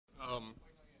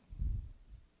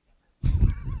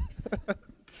All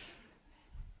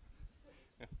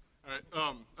right,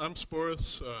 I'm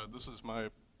Sporus. This is my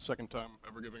second time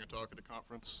ever giving a talk at a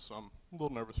conference, so I'm a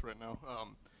little nervous right now.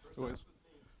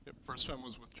 First time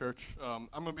was with church. I'm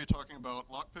going to be talking about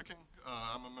lockpicking.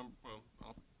 I'm a member.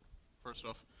 Well, first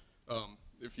off,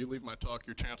 if you leave my talk,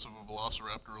 your chance of a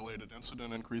velociraptor-related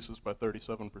incident increases by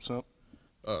 37%.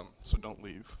 So don't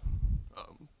leave,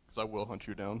 because I will hunt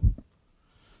you down.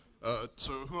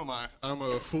 So who am I? I'm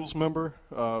a Fools member.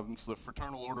 It's the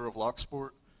Fraternal Order of Locksport.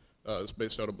 It's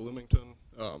based out of Bloomington,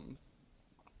 and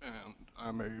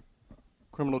I'm a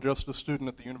criminal justice student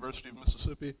at the University of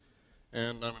Mississippi,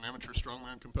 and I'm an amateur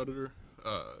strongman competitor,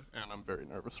 and I'm very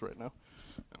nervous right now.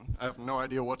 And I have no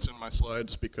idea what's in my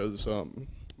slides because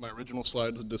my original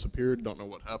slides had disappeared, don't know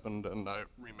what happened, and I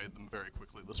remade them very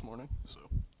quickly this morning. So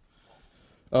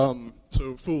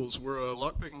Fools, we're a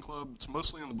lockpicking club. It's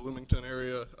mostly in the Bloomington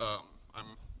area. I'm,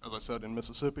 as I said, in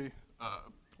Mississippi.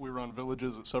 We run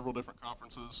villages at several different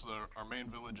conferences. Our main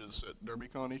village is at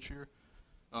DerbyCon each year.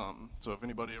 So if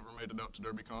anybody ever made it out to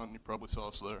DerbyCon, you probably saw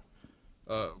us there.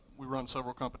 We run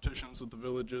several competitions at the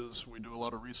villages. We do a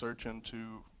lot of research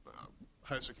into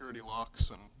high security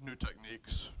locks and new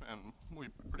techniques, and we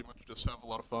pretty much just have a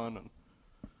lot of fun, and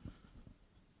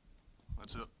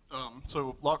that's it.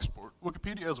 So locksport.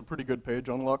 Wikipedia has a pretty good page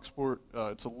on locksport.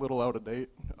 It's a little out of date.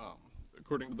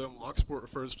 According to them, locksport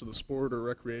refers to the sport or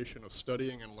recreation of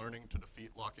studying and learning to defeat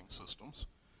locking systems.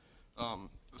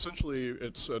 Essentially,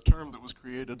 it's a term that was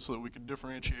created so that we could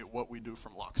differentiate what we do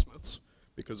from locksmiths,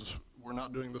 because we're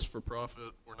not doing this for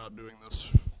profit. We're not doing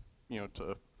this,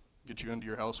 to get you into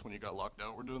your house when you got locked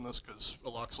out. We're doing this because a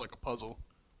lock's like a puzzle.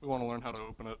 We want to learn how to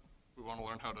open it. We want to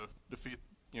learn how to defeat,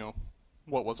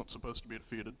 what wasn't supposed to be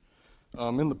defeated.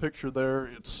 In the picture there,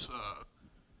 it's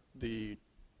the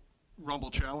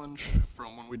Rumble Challenge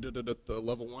from when we did it at the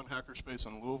Level 1 hackerspace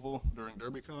in Louisville during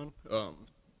DerbyCon.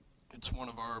 It's one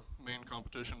of our main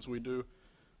competitions we do.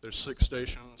 There's 6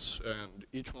 stations, and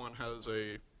each one has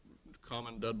a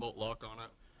common deadbolt lock on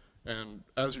it. And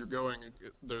as you're going,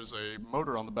 there's a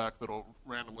motor on the back that'll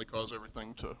randomly cause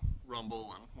everything to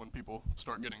rumble, and when people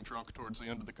start getting drunk towards the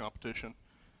end of the competition,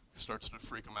 it starts to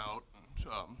freak them out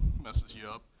and messes you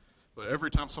up. But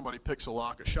every time somebody picks a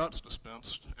lock, a shot's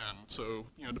dispensed, and so,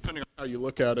 depending on how you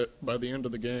look at it, by the end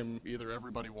of the game, either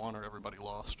everybody won or everybody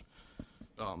lost.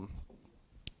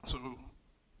 So,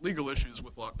 legal issues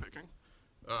with lockpicking.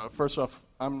 First off,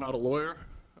 I'm not a lawyer.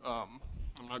 I'm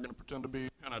not going to pretend to be,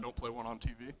 and I don't play one on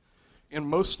TV. In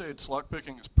most states,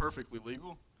 lockpicking is perfectly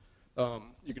legal.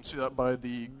 You can see that by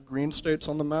the green states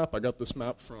on the map. I got this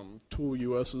map from Tool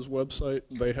US's website.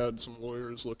 They had some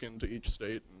lawyers look into each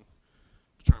state and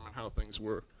determine how things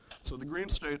were. So the green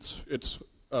states, it's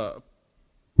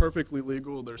perfectly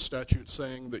legal. There's statutes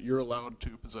saying that you're allowed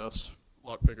to possess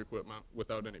lockpick equipment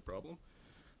without any problem.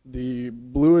 The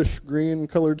bluish-green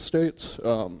colored states,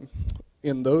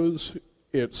 in those,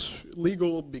 it's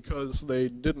legal because they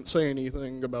didn't say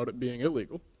anything about it being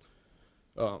illegal.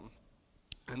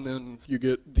 And then you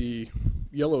get the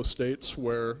yellow states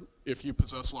where if you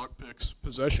possess lockpicks,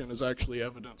 possession is actually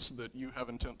evidence that you have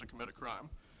intent to commit a crime.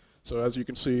 So as you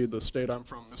can see, the state I'm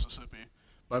from, Mississippi,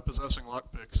 by possessing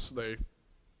lockpicks, they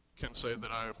can say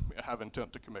that I have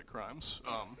intent to commit crimes.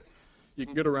 You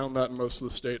can get around that in most of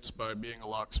the states by being a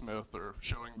locksmith or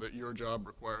showing that your job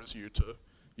requires you to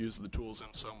use the tools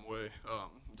in some way.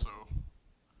 So, some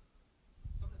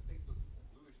of the states look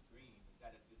bluish-green. Is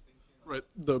that a distinction? Right.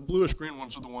 The bluish-green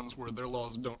ones are the ones where their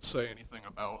laws don't say anything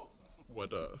about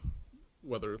whether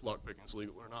lockpicking is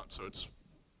legal or not, so it's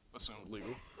assumed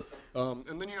legal.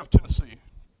 And then you have Tennessee.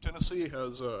 Tennessee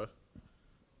has a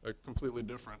completely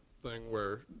different thing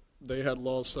where they had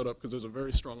laws set up because there's a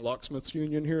very strong locksmiths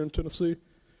union here in Tennessee,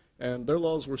 and their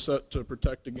laws were set to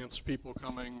protect against people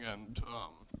coming and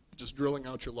just drilling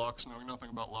out your locks, knowing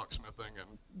nothing about locksmithing,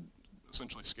 and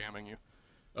essentially scamming you.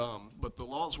 But the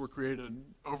laws were created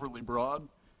overly broad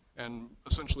and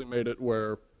essentially made it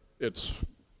where it's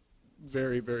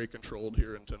very, very controlled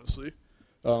here in Tennessee.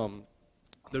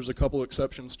 There's a couple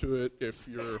exceptions to it if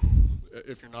you're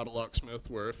not a locksmith,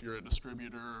 where if you're a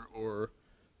distributor or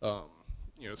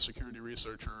security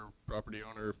researcher, property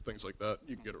owner, things like that,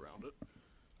 you can get around it.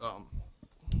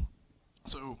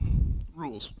 So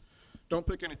rules: don't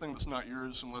pick anything that's not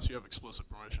yours unless you have explicit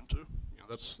permission to.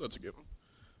 That's a given.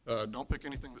 Don't pick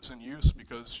anything that's in use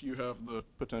because you have the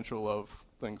potential of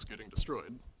things getting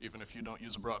destroyed, even if you don't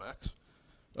use a broad axe.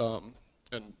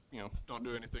 And don't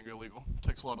do anything illegal. It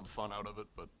takes a lot of the fun out of it,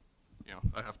 but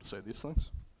I have to say these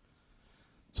things.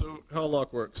 So how a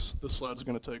lock works. This slide's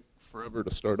going to take forever to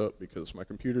start up because my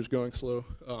computer's going slow.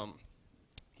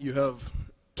 You have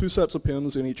 2 sets of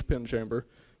pins in each pin chamber.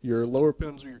 Your lower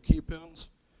pins are your key pins,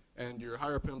 and your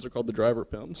higher pins are called the driver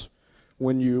pins.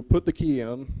 When you put the key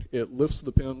in, it lifts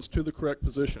the pins to the correct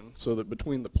position so that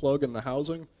between the plug and the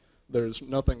housing, there's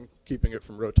nothing keeping it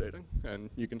from rotating. And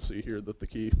you can see here that the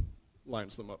key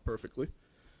lines them up perfectly.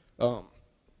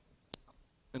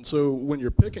 And so when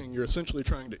you're picking, you're essentially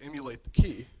trying to emulate the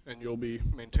key, and you'll be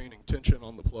maintaining tension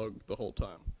on the plug the whole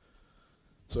time.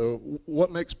 So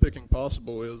what makes picking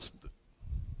possible is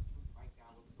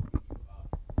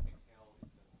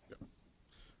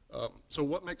so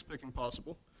what makes picking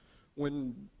possible?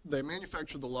 When they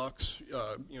manufacture the locks,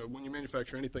 when you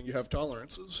manufacture anything, you have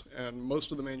tolerances, and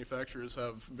most of the manufacturers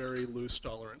have very loose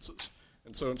tolerances.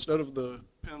 And so instead of the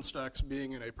pin stacks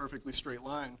being in a perfectly straight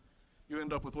line, you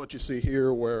end up with what you see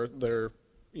here, where they're,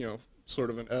 sort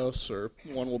of an S, or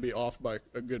one will be off by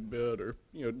a good bit, or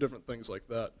different things like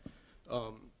that.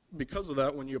 Because of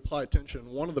that, when you apply tension,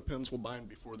 one of the pins will bind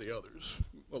before the others,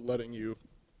 letting you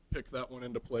pick that one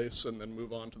into place and then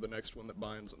move on to the next one that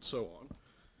binds, and so on.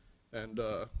 And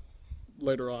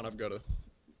later on, I've got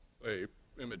a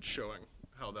image showing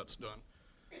how that's done.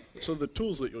 So the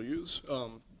tools that you'll use,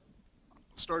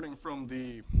 starting from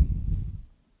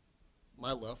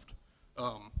my left,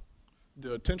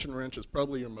 the tension wrench is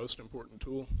probably your most important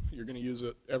tool. You're going to use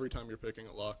it every time you're picking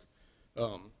a lock.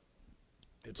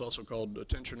 It's also called a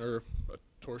tensioner, a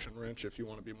torsion wrench if you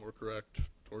want to be more correct,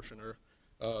 torsioner.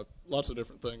 Lots of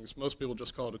different things. Most people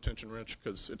just call it a tension wrench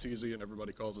because it's easy and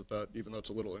everybody calls it that, even though it's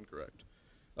a little incorrect.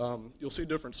 You'll see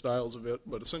different styles of it,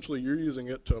 but essentially you're using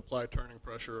it to apply turning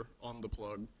pressure on the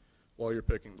plug while you're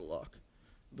picking the lock.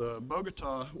 The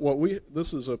Bogota,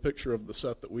 this is a picture of the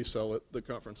set that we sell at the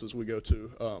conferences we go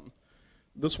to.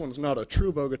 This one's not a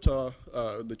true Bogota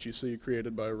that you see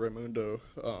created by Raimundo.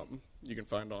 You can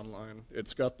find online.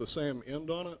 It's got the same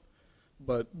end on it,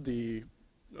 but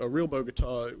a real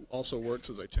Bogota also works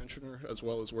as a tensioner as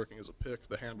well as working as a pick.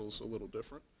 The handle's a little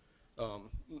different.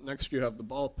 Next you have the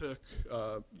ball pick,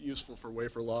 useful for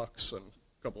wafer locks and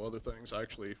a couple other things. I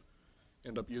actually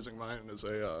end up using mine as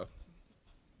a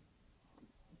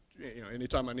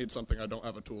anytime I need something I don't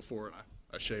have a tool for, and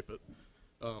I shape it.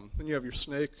 Then you have your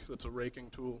snake, that's a raking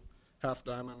tool. Half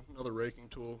diamond, another raking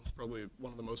tool, probably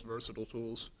one of the most versatile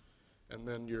tools. And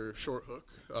then your short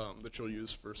hook that you'll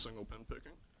use for single pin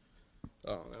picking.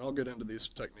 And I'll get into these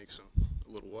techniques in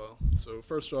a little while. So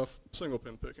first off, single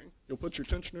pin picking. You'll put your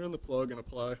tensioner in the plug and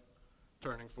apply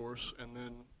turning force, and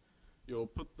then you'll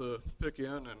put the pick in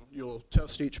and you'll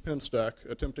test each pin stack,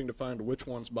 attempting to find which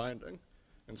one's binding.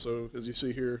 And so, as you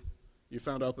see here, you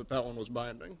found out that that one was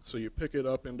binding. So you pick it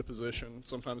up into position.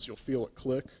 Sometimes you'll feel it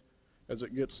click as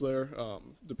it gets there.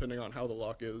 Depending on how the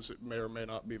lock is, it may or may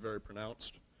not be very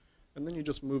pronounced. And then you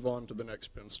just move on to the next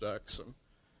pin stacks and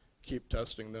keep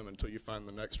testing them until you find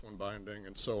the next one binding,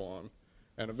 and so on.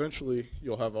 And eventually,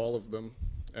 you'll have all of them,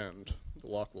 and the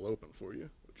lock will open for you,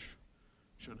 which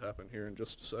should happen here in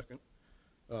just a second.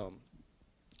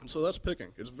 And so that's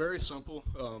picking. It's very simple.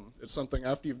 It's something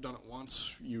after you've done it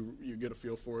once, you get a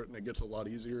feel for it, and it gets a lot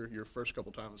easier. Your first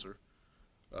couple times are,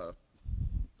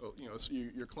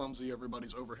 you're clumsy.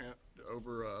 Everybody's overly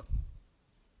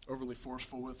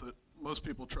forceful with it. Most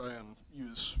people try and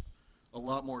use a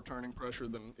lot more turning pressure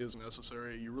than is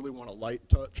necessary. You really want a light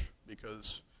touch,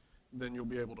 because then you'll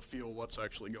be able to feel what's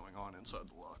actually going on inside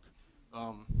the lock.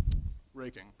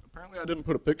 Raking. Apparently I didn't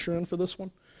put a picture in for this one.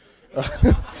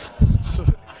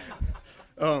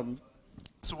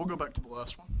 So we'll go back to the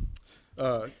last one.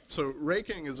 So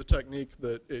raking is a technique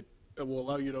that it will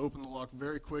allow you to open the lock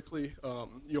very quickly.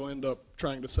 You'll end up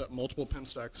trying to set multiple pin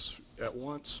stacks at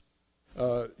once.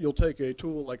 You'll take a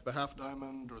tool like the half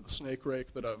diamond or the snake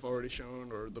rake that I've already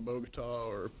shown, or the Bogota,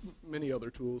 or many other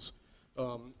tools,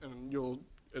 and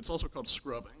it's also called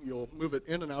scrubbing. You'll move it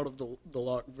in and out of the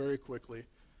lock very quickly,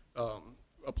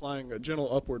 applying a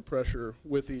gentle upward pressure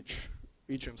with each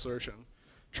insertion,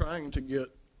 trying to get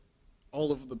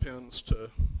all of the pins to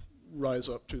rise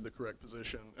up to the correct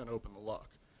position and open the lock.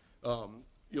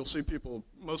 You'll see people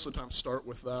most of the time start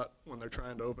with that when they're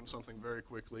trying to open something very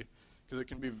quickly, because it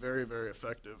can be very, very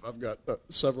effective. I've got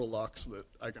several locks that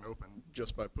I can open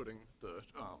just by putting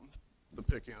the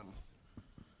pick in.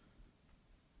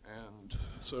 And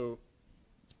so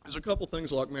there's a couple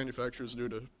things lock manufacturers do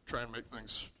to try and make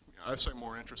things, I say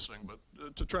more interesting, but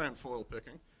to try and foil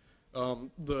picking.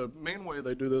 The main way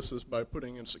they do this is by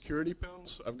putting in security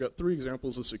pins. I've got 3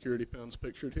 examples of security pins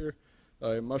pictured here: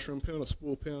 a mushroom pin, a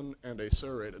spool pin, and a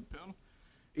serrated pin.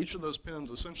 Each of those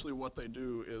pins, essentially what they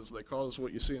do is they cause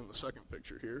what you see in the second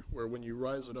picture here, where when you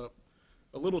rise it up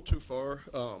a little too far,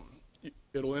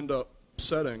 it'll end up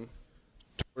setting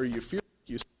to where you feel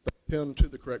you set the pin to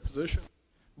the correct position,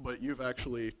 but you've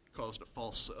actually caused a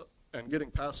false set. And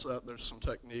getting past that, there's some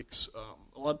techniques.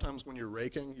 A lot of times when you're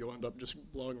raking, you'll end up just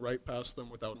blowing right past them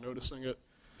without noticing it.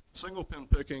 Single pin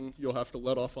picking, you'll have to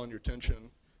let off on your tension,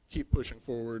 keep pushing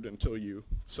forward until you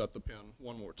set the pin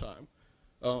one more time.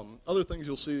 Other things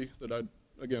you'll see that I,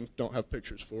 again, don't have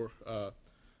pictures for.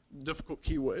 Difficult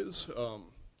keyways.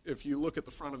 If you look at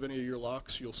the front of any of your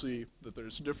locks, you'll see that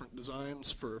there's different designs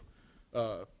for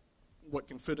what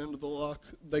can fit into the lock.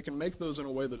 They can make those in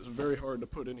a way that it's very hard to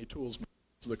put any tools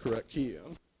the correct key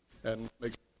in and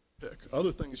makes it pick.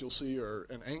 Other things you'll see are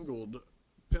an angled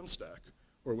pin stack,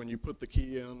 where when you put the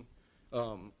key in,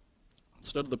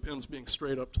 instead of the pins being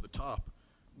straight up to the top,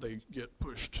 they get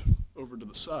pushed over to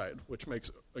the side, which makes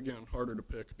it, again, harder to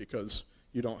pick because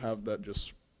you don't have that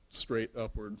just straight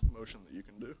upward motion that you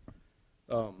can do.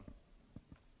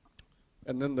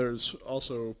 And then there's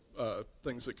also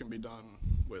things that can be done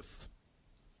with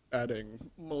adding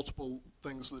multiple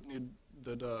things that need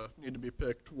to be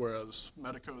picked, whereas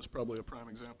Medico is probably a prime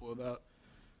example of that.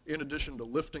 In addition to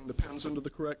lifting the pins into the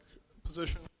correct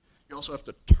position, you also have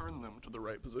to turn them to the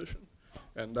right position,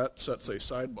 and that sets a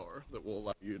sidebar that will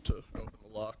allow you to open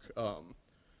the lock.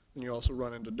 And you also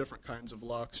run into different kinds of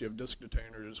locks. You have disc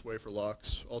detainers, wafer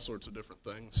locks, all sorts of different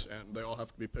things, and they all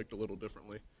have to be picked a little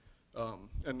differently.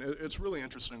 And it's really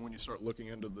interesting when you start looking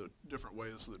into the different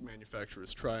ways that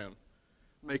manufacturers try and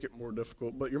make it more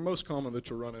difficult. But your most common that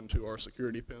you'll run into are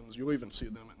security pins. You'll even see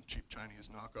them in cheap Chinese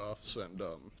knockoffs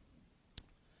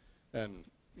and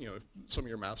you know, some of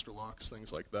your master locks,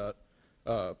 things like that.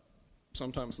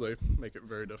 Sometimes they make it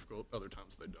very difficult, other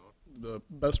times they don't. The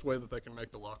best way that they can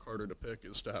make the lock harder to pick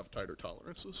is to have tighter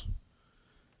tolerances.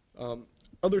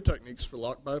 Other techniques for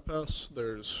lock bypass,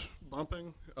 there's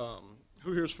bumping.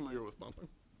 Who here is familiar with bumping?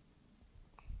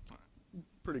 All right.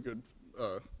 Pretty good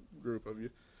group of you.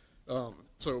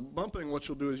 So bumping, what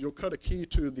you'll do is you'll cut a key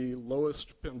to the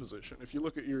lowest pin position. If you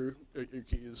look at your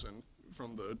keys and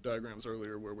from the diagrams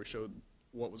earlier where we showed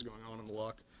what was going on in the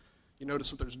lock, you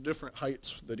notice that there's different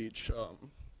heights that each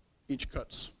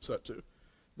cut's set to.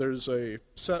 There's a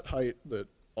set height that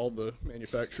all the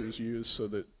manufacturers use so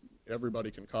that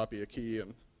everybody can copy a key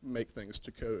and make things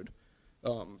to code.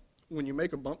 When you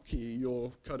make a bump key,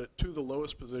 you'll cut it to the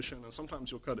lowest position, and sometimes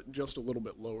you'll cut it just a little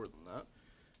bit lower than that.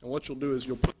 And what you'll do is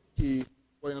you'll put the key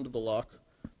way into the lock,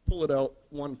 pull it out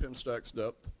 1 pin stack's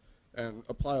depth, and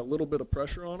apply a little bit of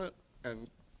pressure on it, and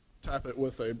tap it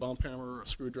with a bump hammer or a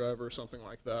screwdriver or something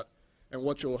like that. And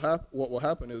what will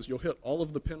happen is you'll hit all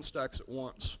of the pin stacks at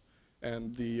once,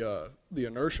 and the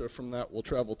inertia from that will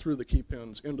travel through the key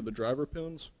pins into the driver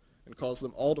pins and cause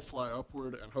them all to fly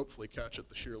upward and hopefully catch at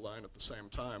the shear line at the same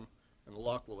time, and the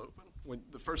lock will open. When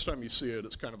the first time you see it,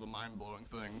 it's kind of a mind-blowing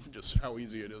thing, just how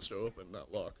easy it is to open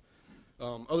that lock.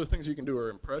 Other things you can do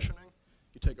are impressioning.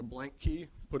 You take a blank key,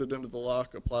 put it into the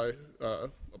lock, apply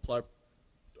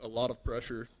a lot of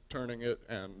pressure, turning it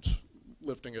and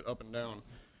lifting it up and down.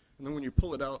 And then when you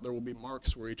pull it out, there will be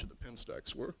marks where each of the pin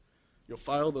stacks were. You'll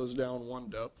file those down 1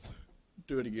 depth,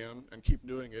 do it again, and keep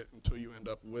doing it until you end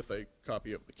up with a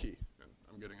copy of the key. And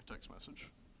I'm getting a text message.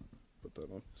 Put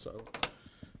that on silent.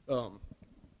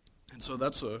 And so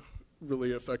that's a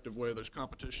really effective way. There's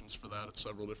competitions for that at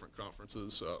several different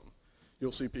conferences.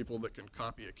 You'll see people that can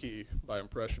copy a key by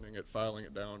impressioning it, filing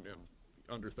it down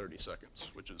in under 30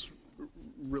 seconds, which is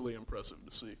really impressive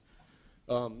to see.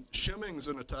 Shimming's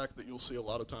an attack that you'll see a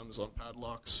lot of times on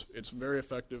padlocks. It's very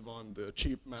effective on the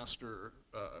cheap master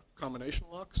combination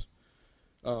locks.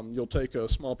 You'll take a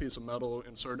small piece of metal,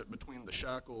 insert it between the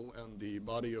shackle and the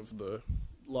body of the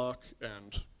lock,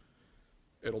 and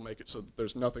it'll make it so that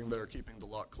there's nothing there keeping the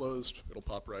lock closed. It'll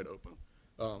pop right open.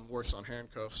 Works on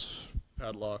handcuffs,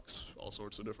 padlocks, all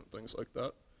sorts of different things like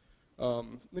that.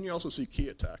 Then you also see key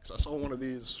attacks. I saw one of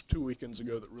these 2 weekends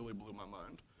ago that really blew my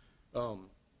mind.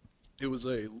 It was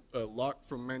a lock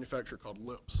from a manufacturer called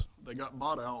Lips. They got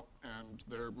bought out, and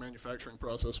their manufacturing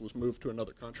process was moved to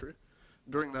another country.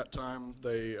 During that time,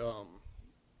 they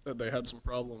had some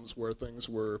problems where things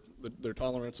were, their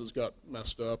tolerances got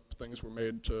messed up, things were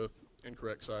made to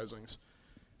incorrect sizings.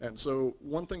 And so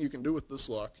one thing you can do with this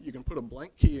lock, you can put a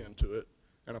blank key into it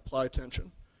and apply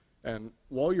tension. And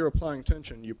while you're applying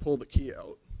tension, you pull the key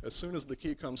out. As soon as the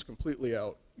key comes completely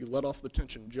out, you let off the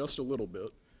tension just a little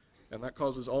bit, and that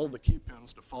causes all of the key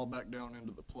pins to fall back down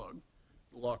into the plug.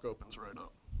 The lock opens right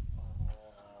up.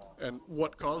 And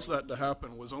what caused that to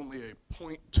happen was only a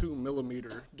 0.2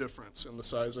 millimeter difference in the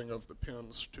sizing of the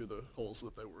pins to the holes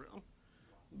that they were in.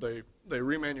 They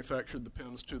remanufactured the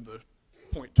pins to the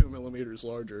 0.2 millimeters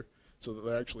larger so that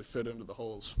they actually fit into the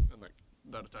holes, and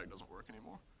that attack doesn't work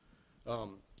anymore.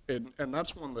 and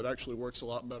that's one that actually works a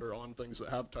lot better on things that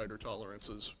have tighter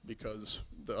tolerances because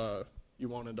you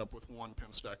won't end up with one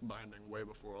pin stack binding way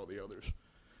before all the others.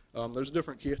 There's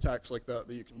different key attacks like that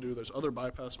you can do. There's other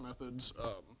bypass methods.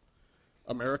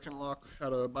 American Lock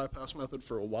had a bypass method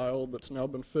for a while that's now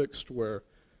been fixed where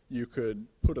you could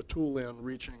put a tool in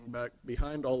reaching back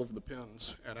behind all of the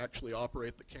pins and actually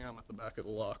operate the cam at the back of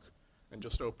the lock and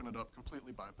just open it up,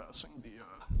 completely bypassing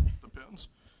the pins.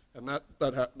 And that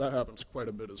happens quite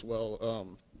a bit as well.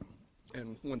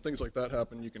 And when things like that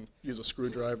happen, you can use a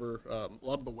screwdriver. A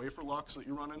lot of the wafer locks that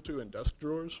you run into in desk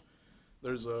drawers,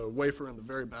 there's a wafer in the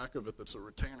very back of it that's a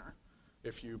retainer.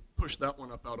 If you push that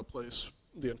one up out of place,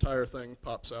 the entire thing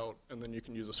pops out, and then you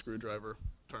can use a screwdriver,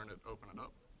 turn it, open it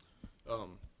up. A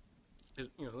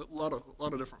lot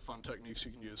of different fun techniques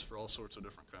you can use for all sorts of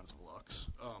different kinds of locks.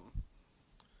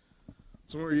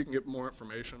 Somewhere you can get more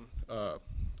information.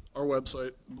 Our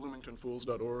website,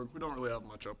 bloomingtonfools.org, we don't really have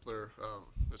much up there.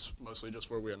 It's mostly just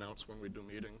where we announce when we do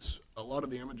meetings. A lot of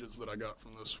the images that I got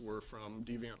from this were from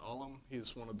Deviant Ollam.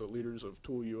 He's one of the leaders of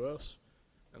Tool US,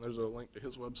 and there's a link to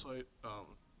his website.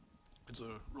 It's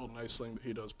a real nice thing that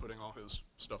he does, putting all his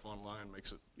stuff online,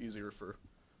 makes it easier for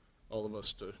all of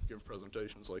us to give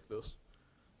presentations like this.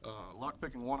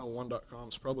 Lockpicking101.com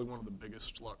is probably one of the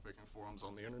biggest lockpicking forums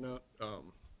on the internet.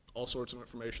 All sorts of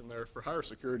information there. For higher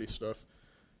security stuff,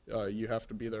 you have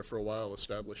to be there for a while,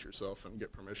 establish yourself, and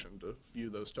get permission to view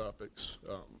those topics.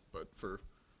 But for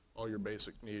all your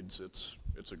basic needs, it's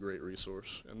a great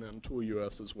resource. And then Tool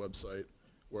US's website,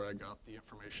 where I got the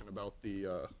information about the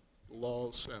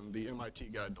laws and the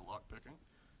MIT Guide to Lockpicking,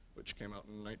 which came out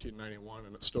in 1991,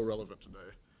 and it's still relevant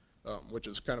today, which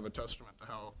is kind of a testament to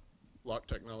how lock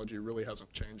technology really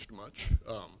hasn't changed much.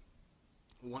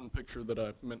 One picture that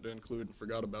I meant to include and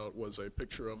forgot about was a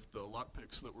picture of the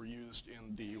lockpicks that were used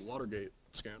in the Watergate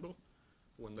scandal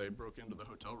when they broke into the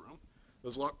hotel room.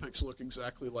 Those lockpicks look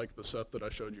exactly like the set that I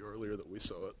showed you earlier that we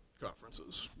saw at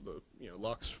conferences. The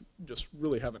locks just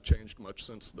really haven't changed much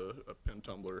since the pin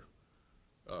tumbler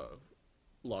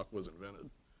lock was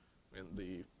invented in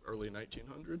the early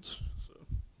 1900s. So,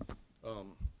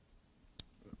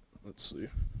 let's see.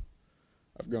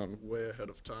 I've gone way ahead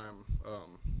of time.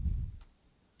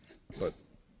 But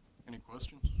any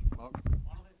questions, Bob?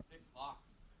 Why don't they fix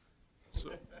locks?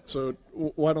 So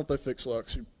why don't they fix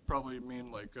locks? You probably mean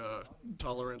like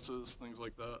tolerances, things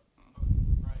like that.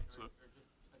 Right, So, or just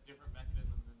a different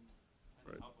mechanism than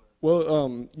right. tumbler.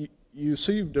 Well, you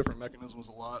see different mechanisms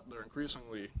a lot. They're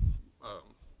increasingly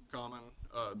common.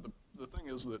 The thing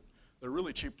is that they're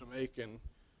really cheap to make, and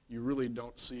you really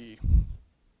don't see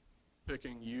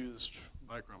picking used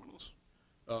by criminals.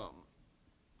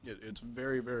 It's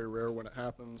very, very rare when it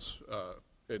happens.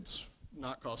 It's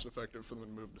not cost effective for them to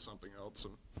move to something else.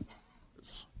 And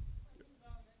it's,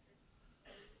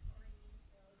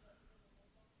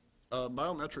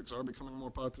 biometrics are becoming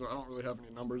more popular. I don't really have any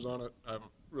numbers on it. I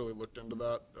haven't really looked into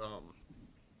that.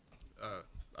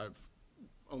 I've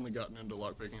only gotten into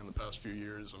lockpicking in the past few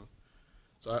years, and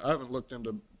so I haven't looked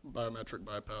into biometric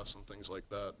bypass and things like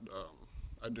that.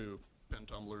 I do pin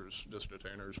tumblers, disk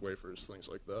detainers, wafers, things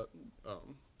like that.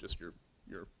 Just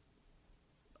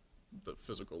the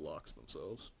physical locks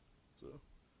themselves. So.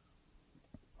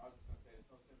 I was just going to say, there's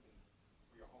no sense in,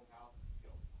 for your home house,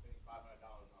 spending $500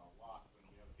 on a lock when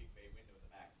you have a big bay window in the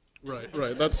back. Right.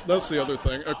 That's the other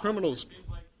thing. A criminal's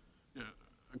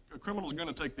going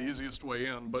to take the easiest way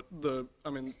in, but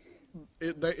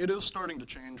it is starting to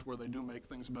change where they do make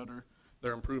things better.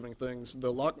 They're improving things.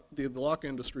 The lock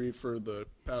industry for the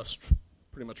past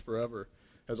pretty much forever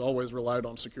has always relied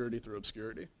on security through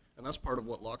obscurity, and that's part of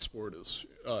what locksport is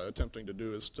attempting to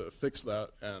do, is to fix that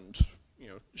and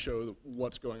show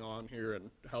what's going on here and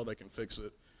how they can fix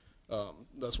it.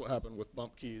 That's what happened with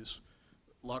bump keys.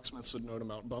 Locksmiths had known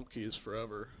about bump keys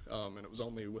forever, and it was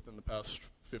only within the past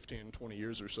 15, 20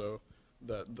 years or so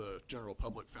that the general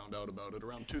public found out about it.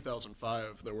 Around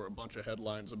 2005, there were a bunch of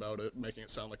headlines about it, making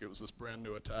it sound like it was this brand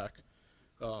new attack.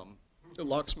 The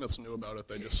locksmiths knew about it,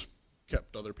 they just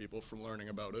kept other people from learning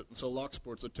about it. And so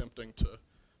locksport's attempting to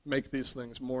make these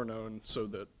things more known so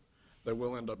that they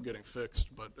will end up getting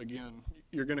fixed. But again,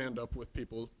 you're gonna end up with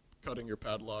people cutting your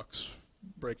padlocks,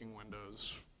 breaking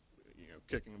windows,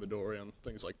 kicking the door in,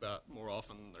 things like that. More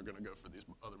often than they're gonna go for these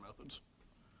other methods.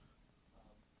 Have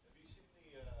you seen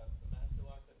the master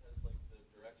lock that has like the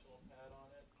directional pad on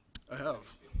it? I have. Have you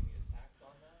seen any attacks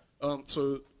on that?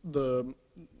 So the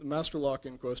master lock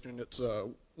in question, it's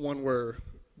one where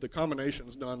the combination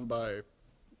is done by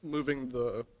moving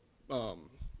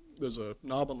there's a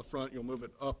knob on the front, you'll move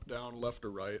it up, down, left,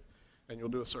 or right, and you'll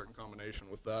do a certain combination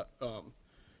with that.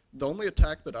 The only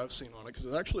attack that I've seen on it, because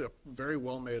it's actually a very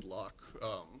well-made lock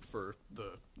for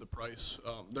the price.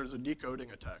 There's a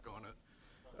decoding attack on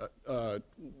it.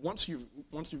 Once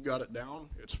you've got it down,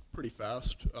 it's pretty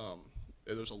fast.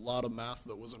 There's a lot of math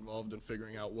that was involved in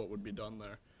figuring out what would be done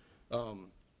there.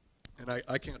 And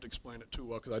I can't explain it too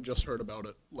well because I just heard about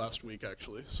it last week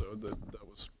actually, so that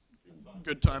was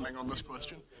good timing on this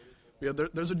question. Yeah,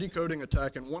 there's a decoding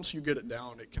attack, and once you get it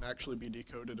down, it can actually be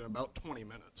decoded in about 20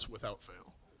 minutes without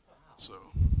fail. So,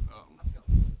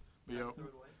 but yeah,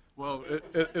 well,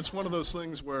 it's one of those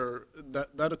things where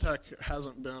that attack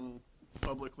hasn't been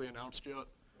publicly announced yet.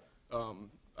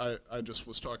 I just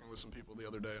was talking with some people the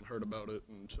other day and heard about it,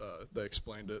 and they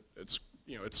explained it. It's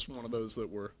one of those that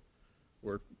we're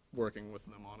working with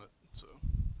them on it. So,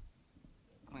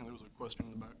 I think there was a question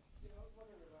in the back. Yeah, I was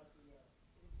wondering about the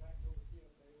impact over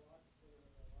TSA locks that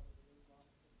a lot of the new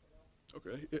locks have put out.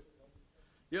 Okay.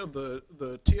 Yeah,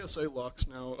 the TSA locks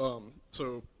now,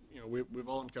 so we've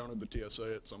all encountered the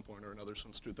TSA at some point or another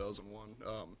since 2001.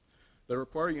 They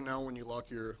require you now when you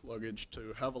lock your luggage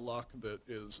to have a lock that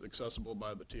is accessible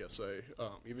by the TSA.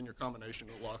 Even your combination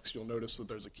of locks, you'll notice that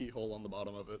there's a keyhole on the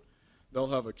bottom of it. They'll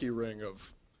have a key ring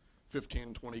of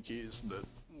 15, 20 keys that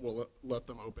will let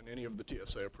them open any of the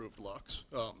TSA approved locks.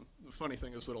 The funny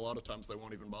thing is that a lot of times they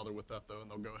won't even bother with that though, and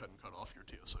they'll go ahead and cut off your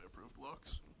TSA approved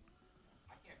locks.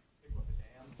 I can't pick up a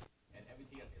dam, and every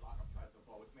TSA lock I've tried so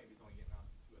far, which maybe it's only getting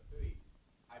around to 2 or 3,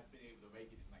 I've been able to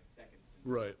rake it in like seconds.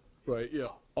 Right,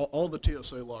 yeah. All the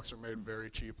TSA locks are made very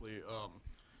cheaply.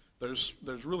 There's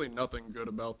really nothing good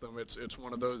about them. It's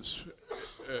one of those,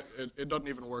 it doesn't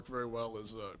even work very well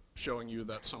as showing you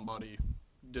that somebody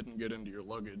didn't get into your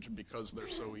luggage because they're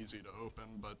so easy to open,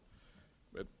 but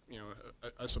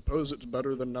I suppose it's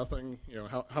better than nothing.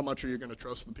 How much are you going to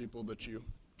trust the people that you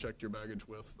checked your baggage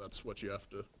with? That's what you have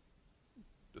to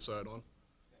decide on.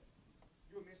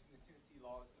 You were mentioning the Tennessee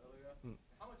laws earlier.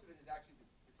 How much of it is actually to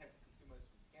protect consumers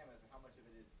from scammers, and how much of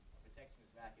it is a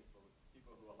protectionist racket for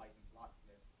people who are licensed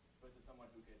locksmiths versus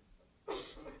someone who could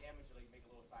amateurly make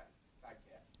a little side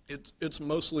cat? It's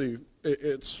mostly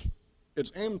it's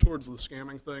aimed towards the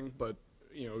scamming thing, but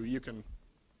you can,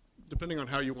 depending on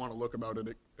how you want to look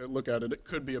at it, it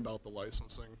could be about the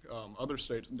licensing. Other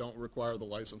states don't require the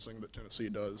licensing that Tennessee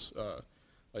does.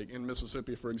 Like in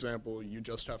Mississippi, for example, you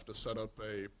just have to set up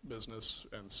a business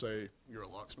and say you're a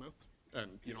locksmith,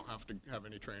 and you don't have to have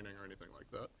any training or anything like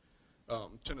that.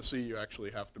 Tennessee, you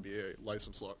actually have to be a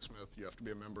licensed locksmith. You have to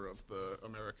be a member of the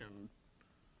American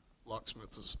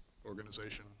Locksmiths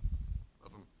Organization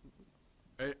of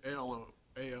ALOA.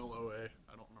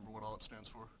 I don't remember what all it stands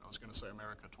for. I was going to say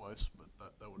America twice, but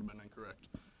that would have been incorrect.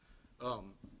 But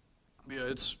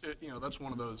yeah, that's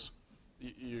one of those.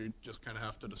 You just kind of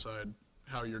have to decide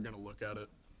how you're going to look at it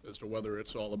as to whether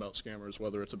it's all about scammers,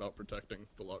 whether it's about protecting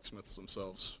the locksmiths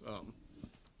themselves.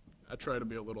 I try to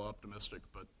be a little optimistic,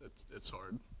 but it's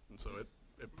hard, and so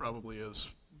it probably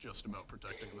is just about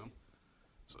protecting them.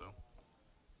 So,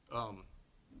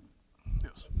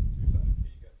 yes.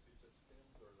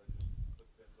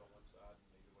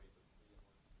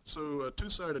 So a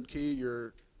two-sided key,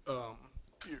 you're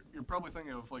probably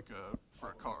thinking of like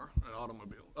for a car, an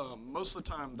automobile. Most of the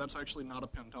time, that's actually not a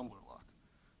pin tumbler lock.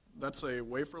 That's a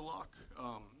wafer lock.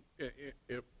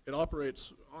 It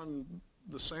operates on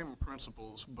the same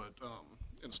principles, but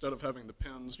instead of having the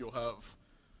pins, you'll have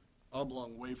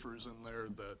oblong wafers in there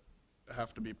that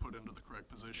have to be put into the correct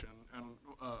position. And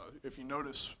if you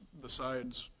notice, the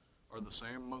sides are the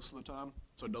same most of the time,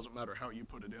 so it doesn't matter how you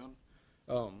put it in.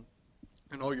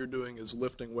 And all you're doing is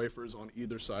lifting wafers on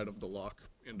either side of the lock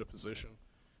into position.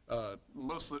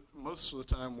 Most of the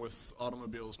time with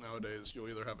automobiles nowadays, you'll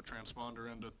either have a transponder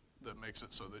in it that makes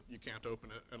it so that you can't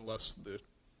open it unless the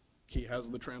key has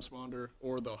the transponder,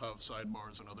 or they'll have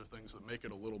sidebars and other things that make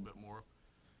it a little bit more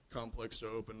complex to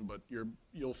open. But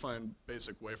you'll find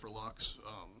basic wafer locks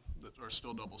that are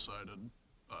still double-sided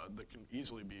that can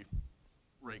easily be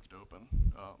raked open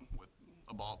with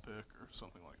a ball pick or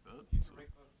something like that. You can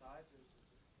rake both sides, or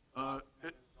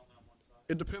is it just only on one side?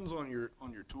 It depends on your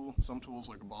tool. Some tools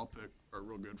like a ball pick are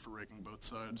real good for raking both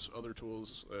sides. Other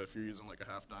tools, if you're using like a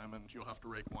half diamond, you'll have to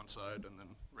rake one side and then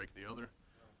rake the other.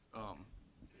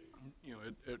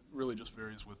 It really just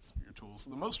varies with your tools.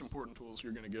 The most important tools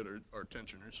you're going to get are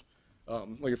tensioners.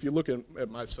 Like if you look at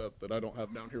my set that I don't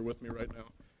have down here with me right now,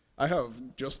 I have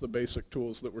just the basic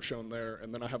tools that were shown there,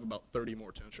 and then I have about 30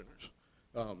 more tensioners.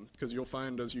 Because you'll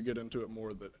find as you get into it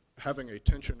more that having a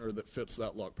tensioner that fits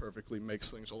that lock perfectly makes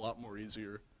things a lot more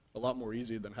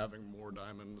easy than having more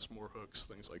diamonds, more hooks,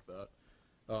 things like that.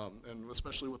 And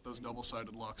especially with those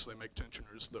double-sided locks, they make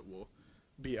tensioners that will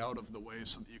be out of the way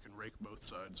so that you can rake both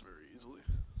sides very easily.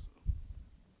 So.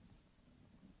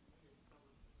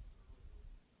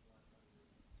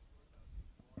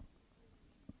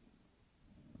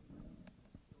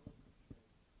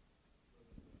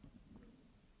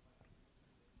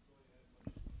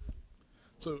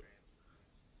 So,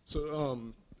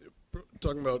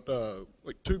 talking about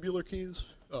like tubular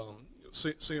keys,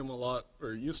 see them a lot,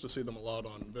 or used to see them a lot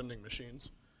on vending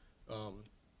machines, and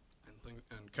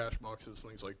cash boxes,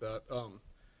 things like that.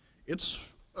 It's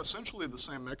essentially the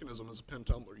same mechanism as a pin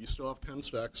tumbler. You still have pin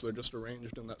stacks; they're just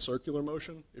arranged in that circular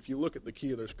motion. If you look at the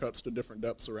key, there's cuts to different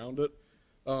depths around it.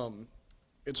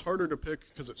 It's harder to pick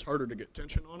because it's harder to get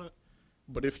tension on it.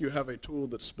 But if you have a tool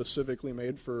that's specifically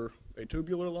made for a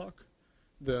tubular lock,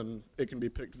 then it can be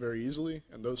picked very easily.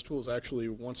 And those tools actually,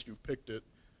 once you've picked it,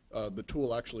 the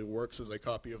tool actually works as a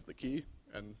copy of the key.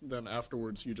 And then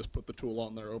afterwards, you just put the tool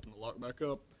on there, open the lock back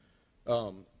up.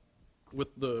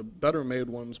 With the better made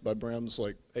ones by brands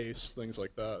like Ace, things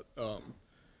like that,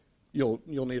 you'll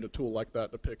need a tool like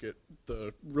that to pick it.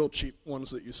 The real cheap ones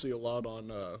that you see a lot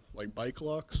on like bike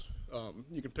locks,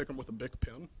 you can pick them with a Bic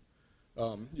pin.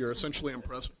 You're essentially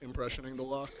impressioning the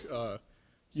lock.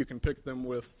 You can pick them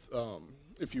with,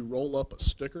 if you roll up a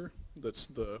sticker that's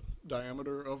the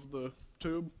diameter of the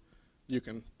tube, you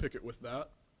can pick it with that.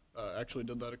 I actually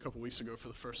did that a couple weeks ago for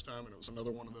the first time, and it was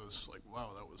another one of those, like,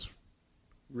 wow, that was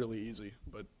really easy.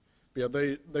 But yeah,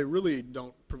 they really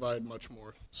don't provide much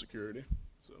more security.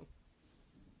 So,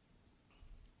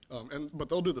 but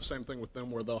they'll do the same thing with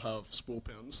them where they'll have spool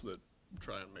pins that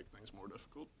try and make things more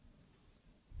difficult.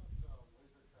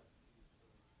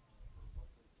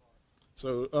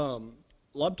 So a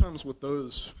lot of times with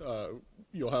those,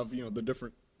 you'll have the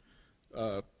different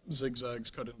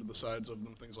zigzags cut into the sides of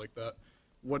them, things like that.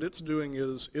 What it's doing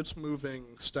is it's moving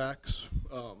stacks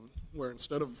where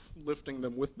instead of lifting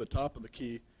them with the top of the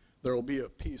key, there will be a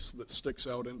piece that sticks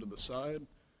out into the side,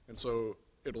 and so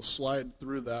it'll slide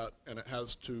through that, and it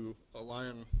has to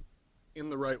align in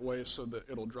the right way so that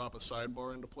it'll drop a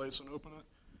sidebar into place and open it.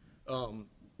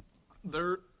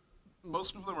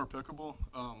 Most of them are pickable,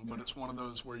 but it's one of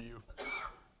those where you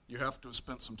have to have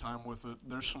spent some time with it.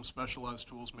 There's some specialized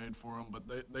tools made for them, but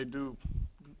they do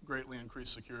greatly increase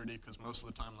security because most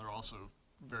of the time they're also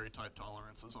very tight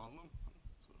tolerances on them.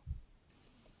 So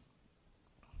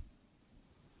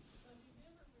you've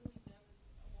never really done this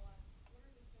a lot. What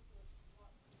are the simplest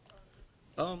locks to start with?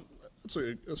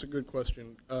 that's a good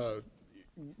question.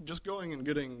 Just going and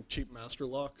getting cheap master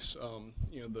locks,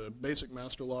 the basic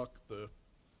master lock, the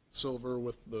silver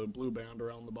with the blue band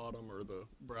around the bottom or the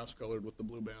brass colored with the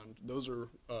blue band, those are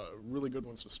really good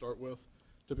ones to start with.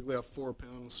 Typically have 4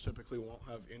 pins, typically won't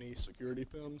have any security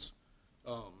pins.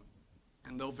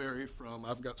 And they'll vary from,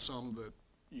 I've got some that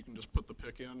you can just put the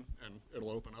pick in and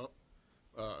it'll open up.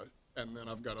 And then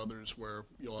I've got others where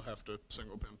you'll have to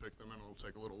single pin pick them and it'll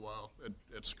take a little while.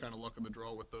 It's kind of luck of the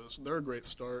draw with those. They're a great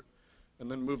start. And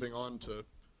then moving on to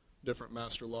different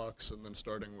master locks and then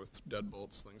starting with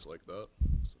deadbolts, things like that. I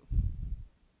just want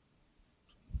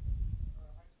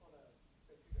to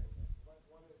say 2 things.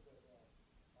 One is that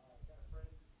I've got a friend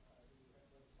who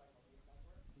runs a site called Ace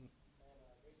Hardware, and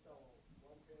they sell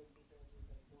 1 pin, 2 pin, 3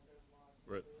 pin, 4 pin locks,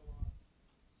 Right. clear locks.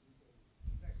 So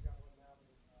he's actually got one now,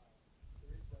 but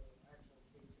there is the actual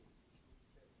casing. You should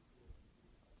check to see it.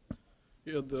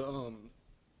 Yeah, the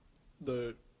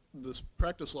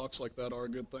practice locks like that are a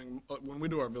good thing. When we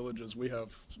do our villages, we have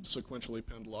sequentially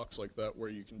pinned locks like that where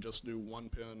you can just do 1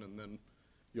 pin and then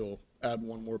you'll add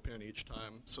 1 more pin each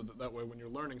time, so that way when you're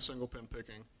learning single pin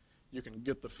picking, you can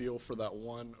get the feel for that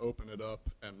one, open it up,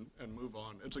 and move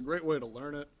on. It's a great way to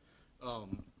learn it.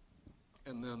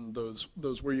 And then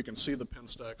those where you can see the pin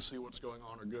stacks, see what's going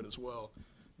on are good as well.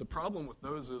 The problem with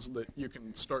those is that you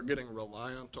can start getting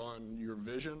reliant on your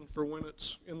vision for when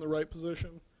it's in the right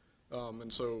position.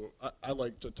 And so I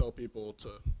like to tell people to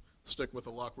stick with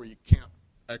a lock where you can't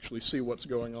actually see what's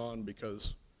going on,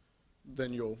 because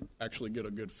then you'll actually get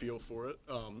a good feel for it.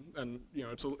 And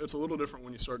it's a little different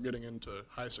when you start getting into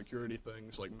high security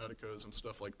things like medicos and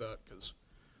stuff like that, because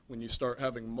when you start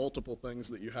having multiple things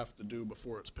that you have to do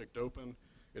before it's picked open,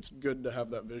 it's good to have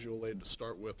that visual aid to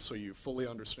start with so you fully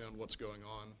understand what's going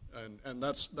on. And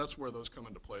that's where those come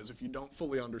into play, is if you don't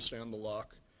fully understand the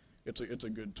lock, it's a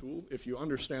good tool. If you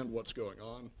understand what's going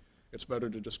on, it's better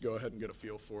to just go ahead and get a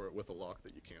feel for it with a lock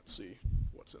that you can't see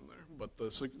what's in there. But the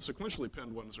sequentially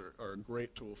pinned ones are a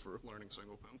great tool for learning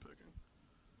single pin picking.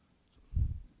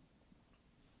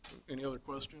 So, any other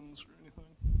questions or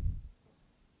anything?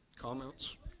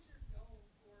 Comments? What is your goal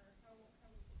for how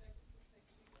many seconds it takes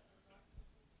you to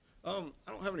unlock something?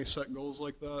 I don't have any set goals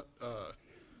like that. A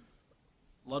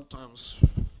lot of times,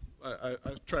 I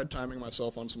tried timing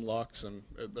myself on some locks, and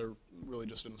there really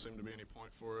just didn't seem to be any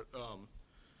point for it.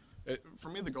 For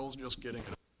me, the goal is just getting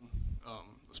it in,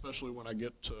 especially when I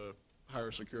get to higher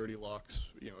security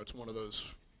locks. It's one of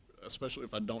those, especially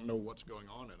if I don't know what's going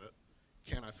on in it,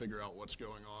 can I figure out what's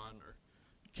going on? Or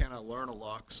can I learn a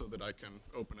lock so that I can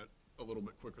open it a little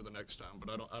bit quicker the next time? But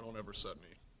I don't ever set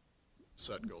any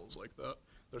set goals like that.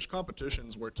 There's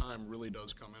competitions where time really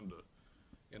does come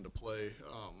into play,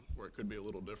 where it could be a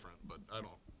little different, but I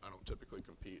don't typically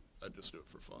compete. I just do it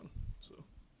for fun. So. What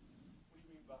do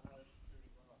you mean by high security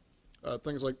lock?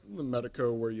 Things like the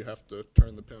Medico, where you have to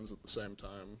turn the pins at the same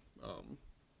time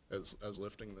as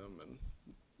lifting them, and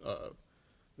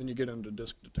then you get into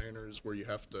disc detainers, where you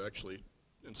have to actually,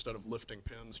 instead of lifting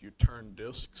pins, you turn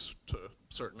discs to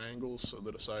certain angles so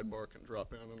that a sidebar can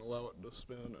drop in and allow it to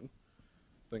spin, and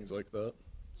things like that.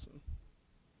 So.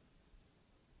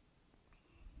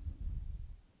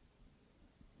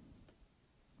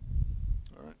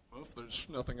 All right. Well, if there's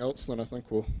nothing else, then I think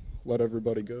we'll let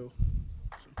everybody go.